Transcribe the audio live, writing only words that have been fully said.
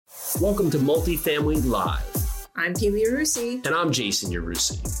Welcome to Multifamily Live. I'm Keely Yarusi. And I'm Jason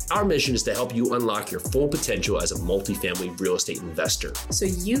Yarusi. Our mission is to help you unlock your full potential as a multifamily real estate investor. So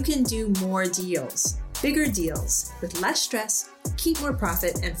you can do more deals, bigger deals, with less stress, keep more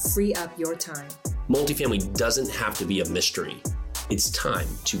profit, and free up your time. Multifamily doesn't have to be a mystery. It's time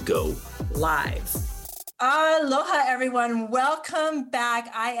to go live. Aloha, everyone. Welcome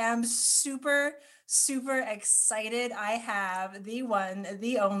back. I am super excited. I have the one,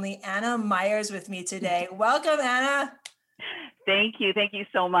 the only Anna Myers with me today. Welcome, Anna. Thank you. Thank you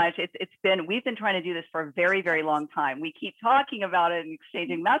so much. We've been trying to do this for a very, very long time. We keep talking about it and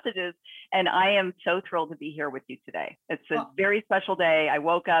exchanging messages, and I am so thrilled to be here with you today. It's a very special day. I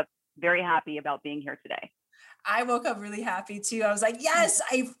woke up very happy about being here today. I woke up really happy too. I was like, yes,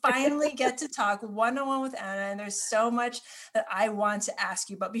 I finally get to talk one-on-one with Anna. And there's so much that I want to ask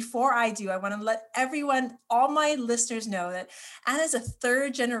you. But before I do, I want to let everyone, all my listeners know that Anna is a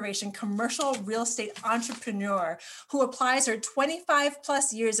third generation commercial real estate entrepreneur who applies her 25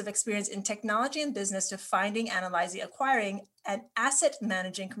 plus years of experience in technology and business to finding, analyzing, acquiring, and asset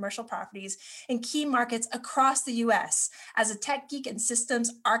managing commercial properties in key markets across the US as a tech geek and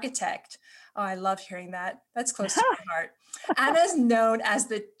systems architect. Oh, I love hearing that. That's close to my heart. Anna is known as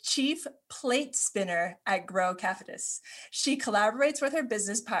the chief plate spinner at Grow Capitus. She collaborates with her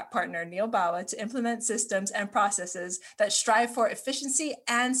business partner, Neil Bawa, to implement systems and processes that strive for efficiency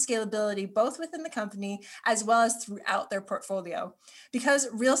and scalability, both within the company as well as throughout their portfolio. Because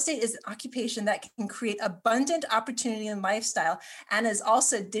real estate is an occupation that can create abundant opportunity and lifestyle, Anna is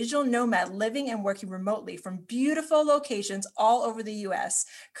also a digital nomad living and working remotely from beautiful locations all over the US,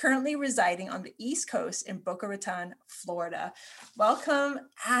 currently residing on the East Coast in Boca Raton, Florida. Welcome,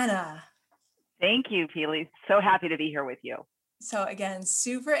 Anna. Thank you, Keely. So happy to be here with you. So again,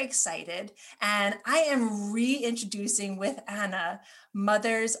 super excited. And I am reintroducing with Anna,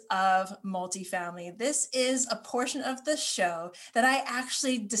 Mothers of Multifamily. This is a portion of the show that I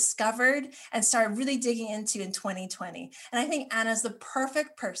actually discovered and started really digging into in 2020. And I think Anna's the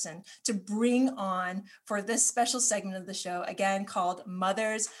perfect person to bring on for this special segment of the show, again, called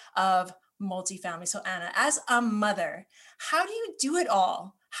Mothers of Multifamily. So Anna, as a mother, how do you do it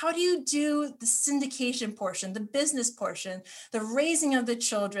all? How do you do the syndication portion, the business portion, the raising of the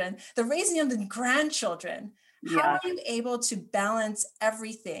children, the raising of the grandchildren? How are you able to balance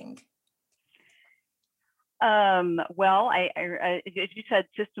everything? Well, as you said,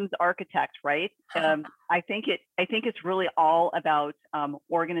 systems architect, right? I think it's really all about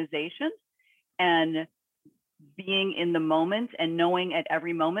organization and being in the moment and knowing at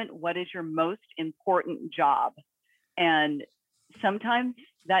every moment what is your most important job. And sometimes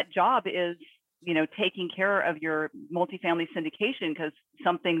that job is, taking care of your multifamily syndication because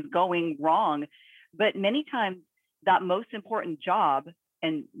something's going wrong. But many times that most important job,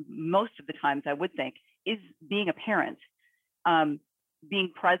 and most of the times I would think, is being a parent,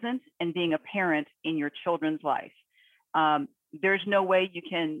 being present and being a parent in your children's life. There's no way you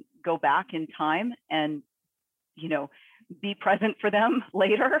can go back in time and be present for them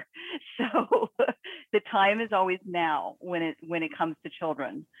later. So the time is always now when it comes to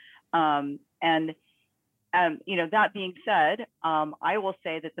children. That being said, I will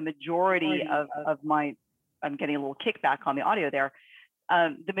say that the majority of my, I'm getting a little kickback on the audio there.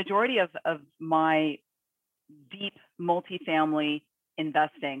 The majority of my deep multifamily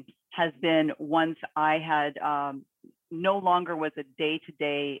investing has been once I had no longer was a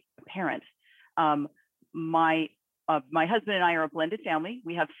day-to-day parent. My husband and I are a blended family.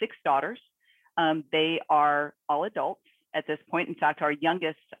 We have 6 daughters. They are all adults at this point. In fact, our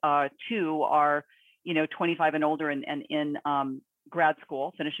youngest 2 are, 25 and older and in grad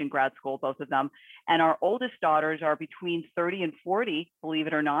school, finishing grad school, both of them. And our oldest daughters are between 30 and 40, believe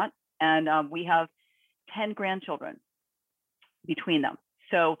it or not. And we have 10 grandchildren between them.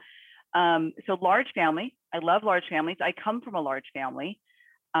 So large family. I love large families. I come from a large family.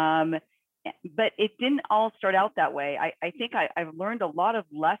 But it didn't all start out that way. I think I've learned a lot of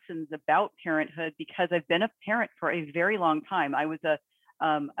lessons about parenthood because I've been a parent for a very long time. I was a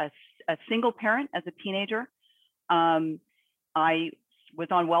single parent as a teenager. I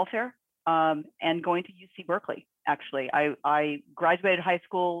was on welfare and going to UC Berkeley, actually. I graduated high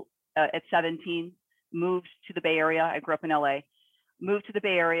school at 17, moved to the Bay Area. I grew up in LA, moved to the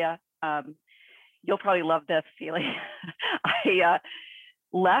Bay Area. You'll probably love this, Feely. I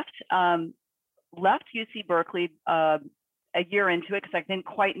left UC Berkeley a year into it because I didn't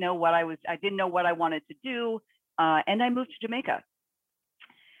quite know I didn't know what I wanted to do. And I moved to Jamaica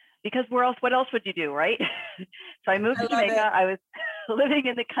because what else would you do, right? So I moved to Jamaica. I was living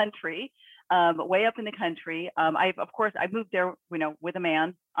in the country way up in the country. Of course, I moved there, with a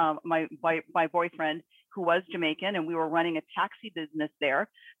man, my boyfriend, who was Jamaican, and we were running a taxi business there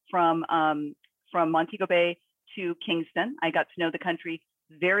from Montego Bay to Kingston. I got to know the country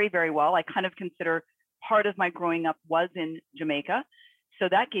very, very well. I kind of consider part of my growing up was in Jamaica. So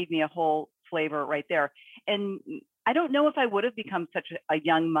that gave me a whole flavor right there. And I don't know if I would have become such a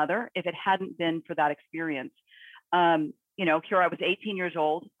young mother if it hadn't been for that experience. Here I was 18 years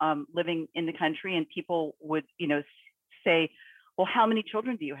old, living in the country, and people would, say, well, how many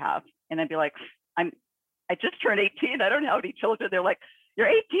children do you have? And I'd be like, I just turned 18. I don't have any children. They're like, you're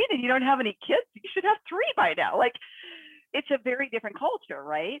 18 and you don't have any kids. You should have 3 by now. Like, it's a very different culture,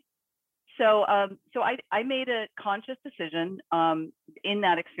 right? So, I made a conscious decision in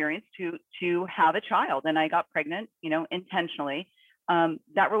that experience to have a child, and I got pregnant, intentionally.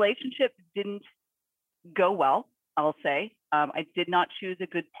 That relationship didn't go well, I'll say. I did not choose a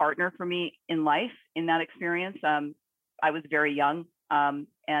good partner for me in life in that experience. I was very young,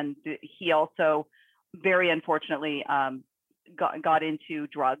 and he also, very unfortunately, got into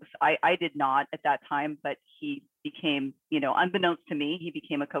drugs. I did not at that time, but he became, unbeknownst to me, he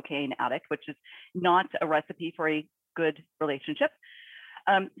became a cocaine addict, which is not a recipe for a good relationship.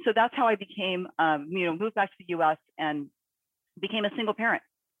 So that's how I became, moved back to the US and became a single parent,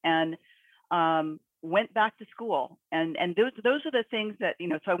 and went back to school. And those are the things that,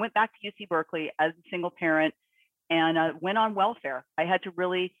 so I went back to UC Berkeley as a single parent and went on welfare. I had to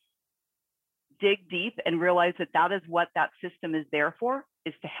really dig deep and realize that is what that system is there for,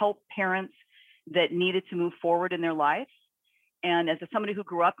 is to help parents that needed to move forward in their lives. And as somebody who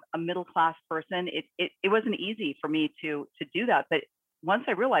grew up a middle-class person, it wasn't easy for me to do that. But once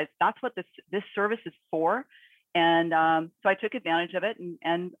I realized that's what this service is for, and so I took advantage of it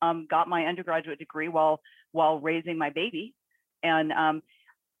and got my undergraduate degree while raising my baby. And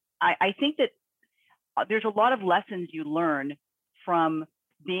I think that there's a lot of lessons you learn from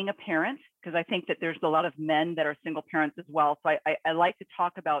being a parent, because I think that there's a lot of men that are single parents as well. So I like to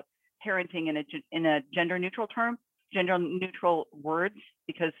talk about parenting in a gender neutral words,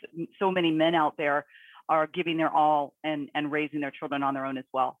 because so many men out there are giving their all and raising their children on their own as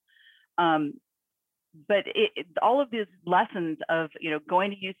well. But all of these lessons of,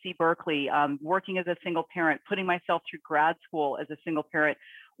 going to UC Berkeley, working as a single parent, putting myself through grad school as a single parent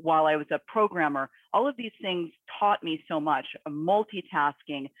while I was a programmer, all of these things taught me so much.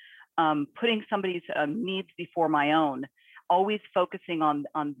 Multitasking, putting somebody's needs before my own, always focusing on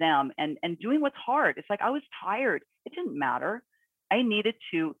them and doing what's hard. It's like I was tired. It didn't matter. I needed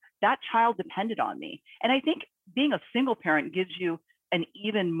to, that child depended on me. And I think being a single parent gives you an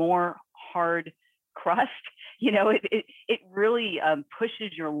even more hard crust. It really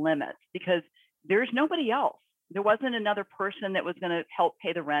pushes your limits, because there's nobody else. There wasn't another person that was going to help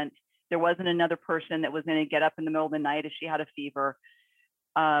pay the rent. There wasn't another person that was going to get up in the middle of the night if she had a fever.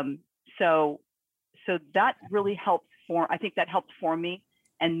 So that really helped I think that helped form me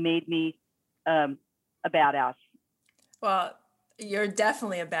and made me a badass. Well, you're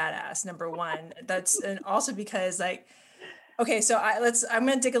definitely a badass, number one. And also because okay, so I'm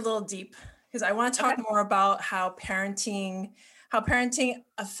going to dig a little deep, because I want to talk more about how parenting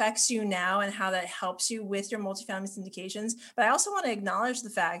affects you now and how that helps you with your multifamily syndications. But I also want to acknowledge the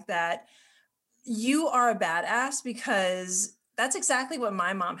fact that you are a badass, because that's exactly what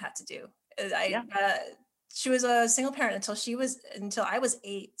my mom had to do. She was a single parent until I was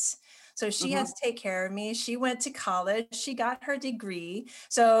 8. So she had to take care of me. She went to college. She got her degree.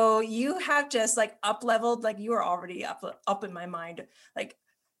 So you have just up leveled, you were already up in my mind,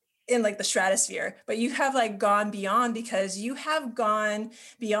 in the stratosphere, but you have gone beyond, because you have gone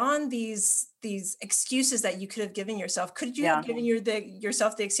beyond these excuses that you could have given yourself. Could you have given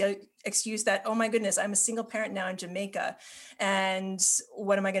yourself the excuse that, oh my goodness, I'm a single parent now in Jamaica, and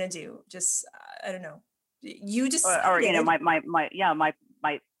what am I going to do? Just, I don't know. You just, my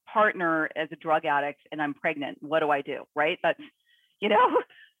partner is a drug addict and I'm pregnant. What do I do? Right. That's,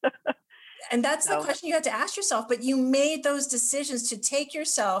 And that's the question you had to ask yourself, but you made those decisions to take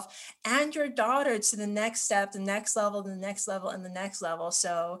yourself and your daughter to the next step, the next level, the next level, and the next level.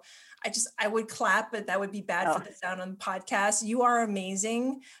 So I would clap, but that would be bad for the sound on the podcast. You are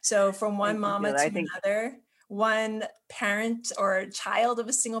amazing. So from one mama to another, one parent or child of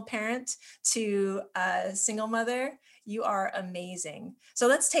a single parent to a single mother, you are amazing. So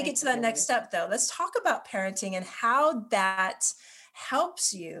let's take it to that next step though. Let's talk about parenting and how that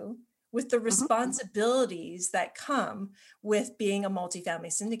helps you with the responsibilities that come with being a multifamily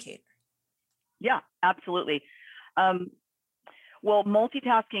syndicator. Yeah, absolutely. Well,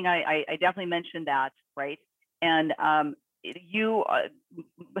 multitasking, I definitely mentioned that, right? And you,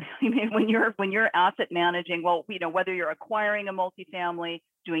 when you're asset managing, well, whether you're acquiring a multifamily,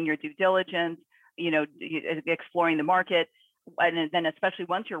 doing your due diligence, exploring the market, and then especially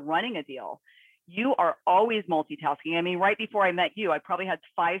once you're running a deal, you are always multitasking. I mean, right before I met you, I probably had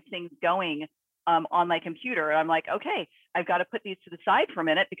 5 things going on my computer. And I'm like, okay, I've got to put these to the side for a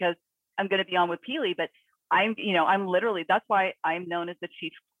minute because I'm going to be on with Peely. But I'm literally, that's why I'm known as the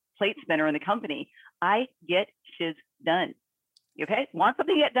chief plate spinner in the company. I get shiz done. Okay. Want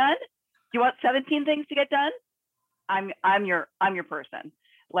something to get done? Do you want 17 things to get done? I'm your person.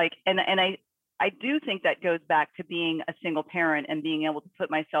 Like, and I do think that goes back to being a single parent and being able to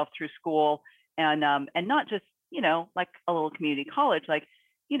put myself through school and not just, like a little community college. Like,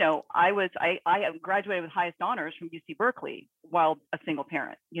 I graduated with highest honors from UC Berkeley while a single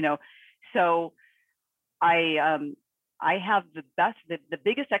parent, so I have the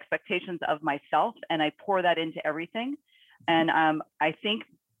biggest expectations of myself, and I pour that into everything. And I think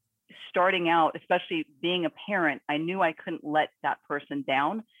starting out, especially being a parent, I knew I couldn't let that person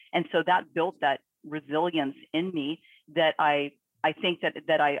down. And so that built that resilience in me that I think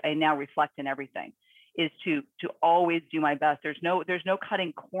that I now reflect in everything, is to always do my best. There's no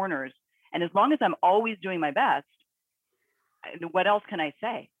cutting corners. And as long as I'm always doing my best, what else can I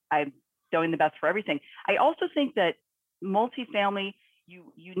say? I'm doing the best for everything. I also think that multifamily,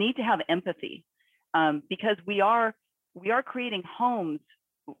 you need to have empathy, because we are creating homes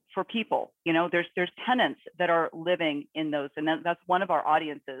for people. There's tenants that are living in those, and that's one of our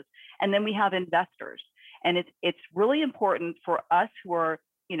audiences. And then we have investors, and it's really important for us who are,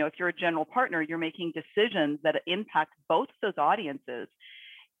 if you're a general partner, you're making decisions that impact both those audiences.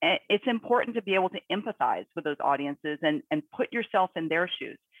 And it's important to be able to empathize with those audiences and put yourself in their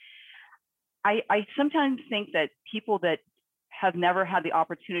shoes. I sometimes think that people that have never had the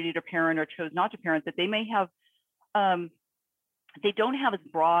opportunity to parent or chose not to parent, that they may have, they don't have as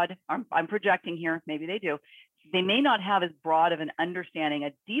broad, I'm projecting here, maybe they do, they may not have as broad of an understanding,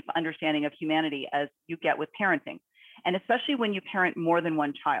 a deep understanding of humanity as you get with parenting. And especially when you parent more than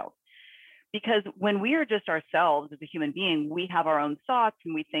one child. Because when we are just ourselves as a human being, we have our own thoughts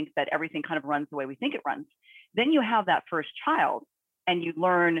and we think that everything kind of runs the way we think it runs. Then you have that first child and you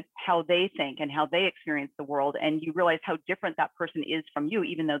learn how they think and how they experience the world. And you realize how different that person is from you,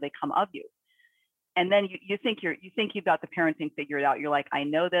 even though they come of you. And then you think you've got the parenting figured out. You're like, I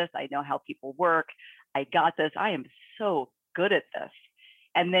know this, I know how people work. I got this. I am so good at this.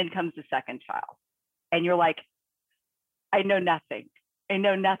 And then comes the second child. And you're like, I know nothing. I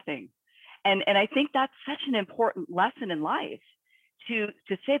know nothing. And I think that's such an important lesson in life, to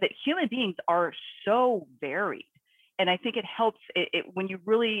say that human beings are so varied. And I think it helps when you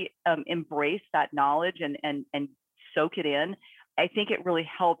really embrace that knowledge and soak it in. I think it really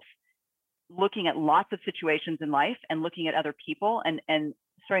helps looking at lots of situations in life and looking at other people and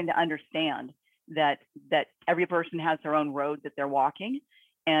starting to understand that every person has their own road that they're walking,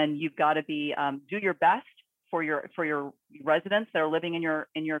 and you've got to be do your best for your residents that are living in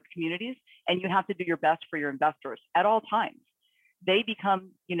your communities, and you have to do your best for your investors at all times. They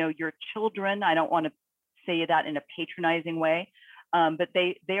become, your children. I don't want to say that in a patronizing way, but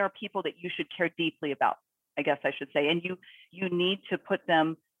they are people that you should care deeply about, I guess I should say. And you need to put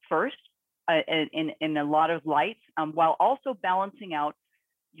them first in a lot of light, while also balancing out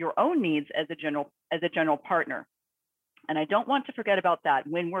your own needs as a general partner. And I don't want to forget about that.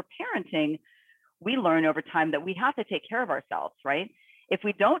 When we're parenting, we learn over time that we have to take care of ourselves, right? If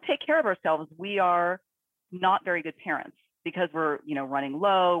we don't take care of ourselves, we are not very good parents, because we're, running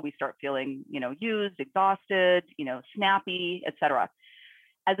low. We start feeling, used, exhausted, snappy, etc.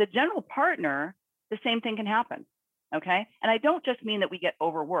 As a general partner, the same thing can happen, okay? And I don't just mean that we get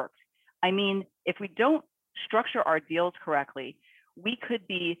overworked. I mean, if we don't structure our deals correctly, we could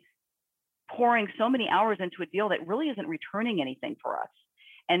be pouring so many hours into a deal that really isn't returning anything for us.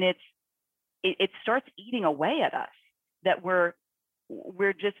 And it starts eating away at us, that we're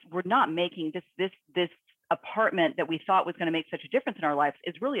not making this apartment that we thought was going to make such a difference in our lives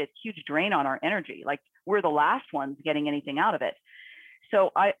is really a huge drain on our energy. Like, we're the last ones getting anything out of it. So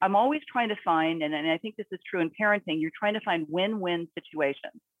I'm always trying to find, and I think this is true in parenting, you're trying to find win-win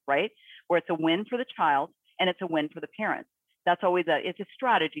situations, right? Where it's a win for the child and it's a win for the parent. That's always it's a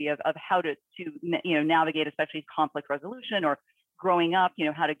strategy of how to navigate, especially conflict resolution or growing up,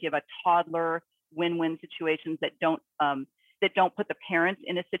 how to give a toddler win-win situations that don't put the parents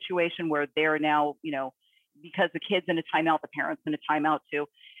in a situation where they're now, because the kid's in a timeout, the parents in a timeout too.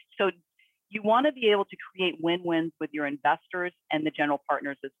 So you want to be able to create win-wins with your investors and the general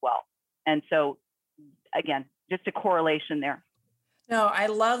partners as well. And so again, just a correlation there. No, I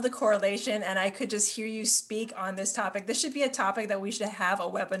love the correlation, and I could just hear you speak on this topic. This should be a topic that we should have a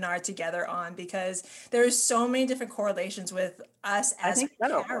webinar together on, because there's so many different correlations with us I as think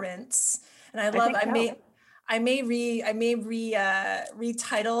so. parents. And I I love, think so.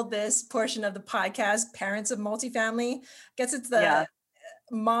 retitle this portion of the podcast, Parents of Multifamily. I guess it's Yeah.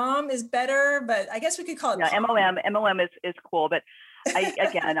 the mom is better, but I guess we could call it Yeah. MOM is cool. But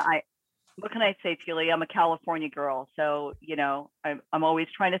what can I say, Julie? I'm a California girl. So, I'm always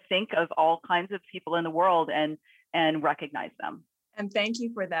trying to think of all kinds of people in the world and recognize them. And thank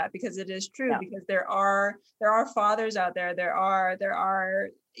you for that, because it is true. Yeah. Because there are fathers out there. There are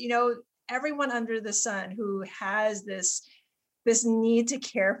everyone under the sun who has this need to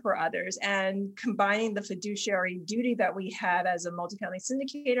care for others, and combining the fiduciary duty that we have as a multifamily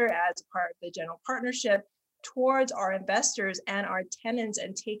syndicator, as part of the general partnership, towards our investors and our tenants,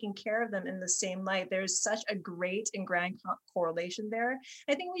 and taking care of them in the same light. There's such a great and grand correlation there.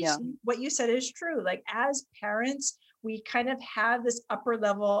 I think what you said is true. Like, as parents, we kind of have this upper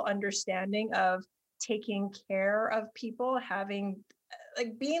level understanding of taking care of people, having,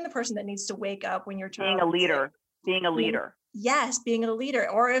 like, being the person that needs to wake up when you're being a leader. Yes, being a leader.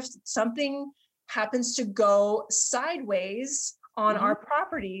 Or if something happens to go sideways on our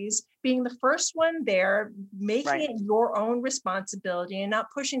properties, being the first one there, making it your own responsibility and not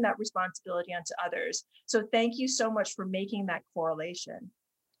pushing that responsibility onto others. So thank you so much for making that correlation.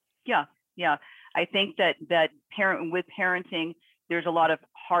 Yeah. I think that with parenting, there's a lot of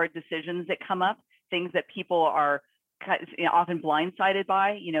hard decisions that come up, things that people are often blindsided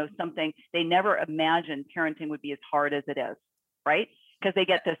by, something they never imagined parenting would be as hard as it is, right? Because they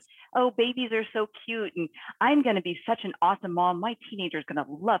get this, oh, babies are so cute, and I'm going to be such an awesome mom. My teenager's going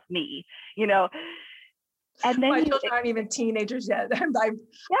to love me, And then my children aren't even teenagers yet. I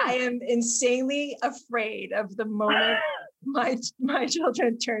am insanely afraid of the moment my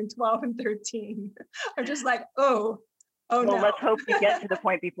children turn 12 and 13. I'm just like, oh well, no. Let's hope we get to the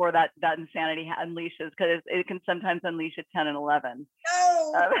point before that insanity unleashes, because it can sometimes unleash at 10 and 11.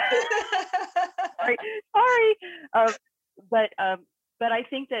 No. Sorry. But I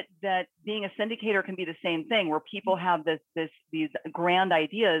think that being a syndicator can be the same thing, where people have these grand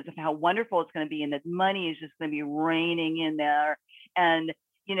ideas of how wonderful it's going to be, and that money is just going to be raining in there, and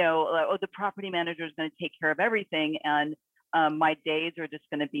the property manager is going to take care of everything, and my days are just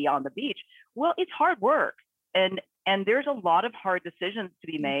going to be on the beach. Well, it's hard work, and there's a lot of hard decisions to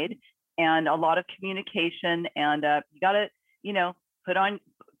be made, and a lot of communication, and you got to put on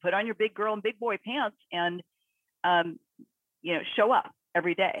your big girl and big boy pants, and show up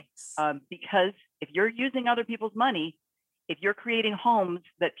every day, because if you're using other people's money, if you're creating homes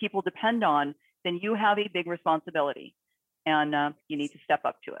that people depend on, then you have a big responsibility, and you need to step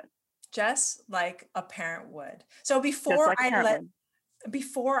up to it. Just like a parent would. So before I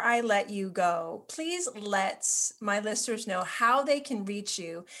let you go, please let my listeners know how they can reach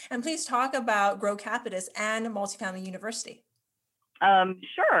you, and please talk about Grow Capitus and Multifamily University.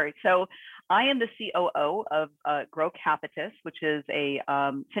 Sure. So I am the COO of Grow Capitus, which is a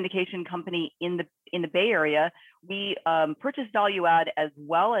syndication company in the Bay Area. We purchase value add, as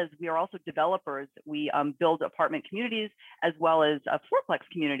well as we are also developers. We build apartment communities as well as fourplex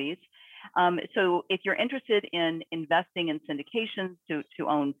communities. So if you're interested in investing in syndications to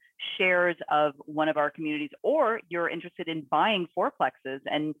own shares of one of our communities, or you're interested in buying fourplexes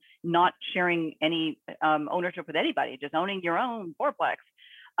and not sharing any ownership with anybody, just owning your own fourplex,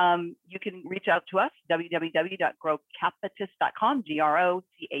 you can reach out to us, www.growcapitus.com,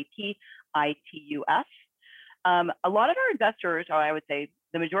 GROCAPITUS. A lot of our investors, or I would say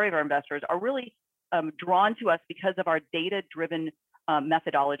the majority of our investors, are really drawn to us because of our data-driven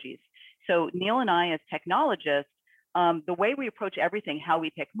methodologies. So Neil and I, as technologists, the way we approach everything, how we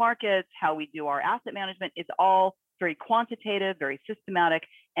pick markets, how we do our asset management, is all very quantitative, very systematic,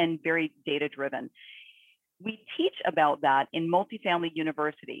 and very data-driven. We teach about that in Multifamily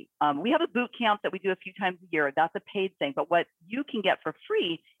University. We have a boot camp that we do a few times a year. That's a paid thing. But what you can get for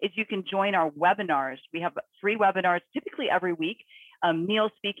free is you can join our webinars. We have free webinars typically every week. Neil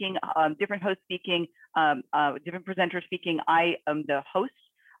speaking, different hosts speaking, different presenters speaking. I am the host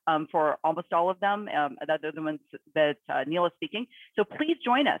for almost all of them. That are the ones that Neil is speaking. So please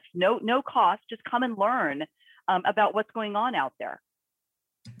join us. No cost. Just come and learn about what's going on out there.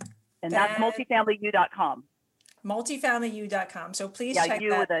 And that's multifamilyu.com. Multifamilyu.com. So please check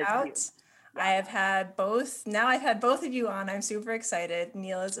that out. Yeah. I've had both of you on. I'm super excited.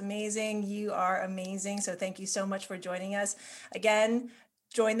 Neil is amazing. You are amazing. So thank you so much for joining us. Again,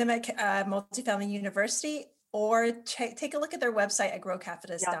 join them at Multifamily University. or take a look at their website at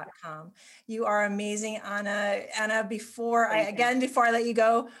growcapitalist.com. You are amazing, Anna. Anna, before I let you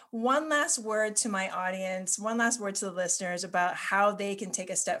go, one last word to my audience, one last word to the listeners about how they can take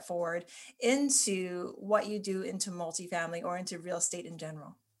a step forward into what you do, into multifamily or into real estate in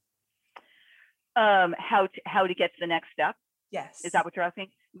general. How to get to the next step? Yes. Is that what you're asking?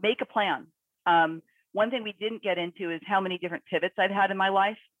 Make a plan. One thing we didn't get into is how many different pivots I've had in my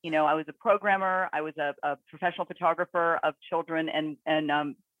life. I was a programmer, I was a professional photographer of children and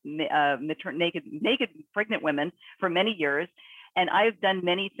naked pregnant women for many years. And I've done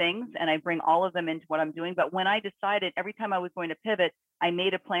many things and I bring all of them into what I'm doing. But when I decided every time I was going to pivot, I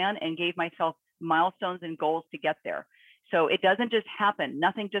made a plan and gave myself milestones and goals to get there. So it doesn't just happen.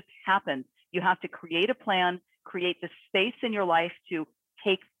 Nothing just happens. You have to create a plan, create the space in your life to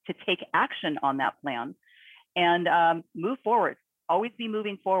take action on that plan and move forward. Always be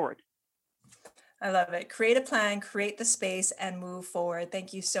moving forward. I love it. Create a plan, create the space, and move forward.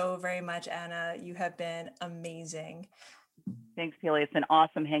 Thank you so very much, Anna. You have been amazing. Thanks, Keely. It's been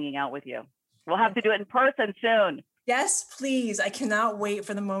awesome hanging out with you. We'll have to do it in person soon. Yes, please. I cannot wait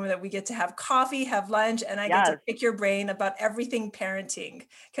for the moment that we get to have coffee, have lunch, and I get to pick your brain about everything parenting,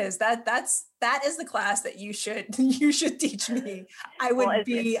 because that is the class that you should teach me. I would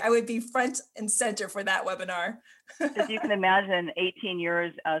be front and center for that webinar. As you can imagine, 18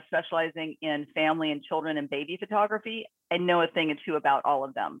 years specializing in family and children and baby photography, I know a thing or two about all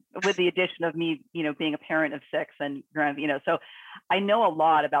of them, with the addition of me, being a parent of 6 and so I know a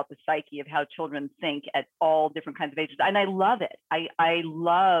lot about the psyche of how children think at all different kinds of ages, and I love it. I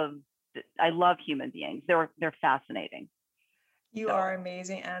love human beings. They're fascinating. You are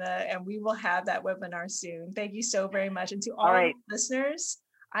amazing, Anna, and we will have that webinar soon. Thank you so very much, and to all the listeners,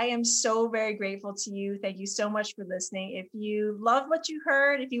 I am so very grateful to you. Thank you so much for listening. If you love what you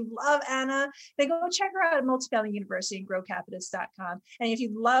heard, if you love Anna, then go check her out at Multifamily University and growcapitalist.com. And if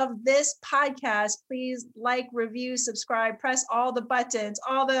you love this podcast, please like, review, subscribe, press all the buttons,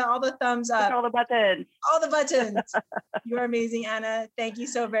 all the thumbs up. All the buttons. All the buttons. You're amazing, Anna. Thank you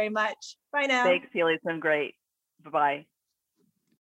so very much. Bye now. Thanks, Keely. It's been great. Bye-bye.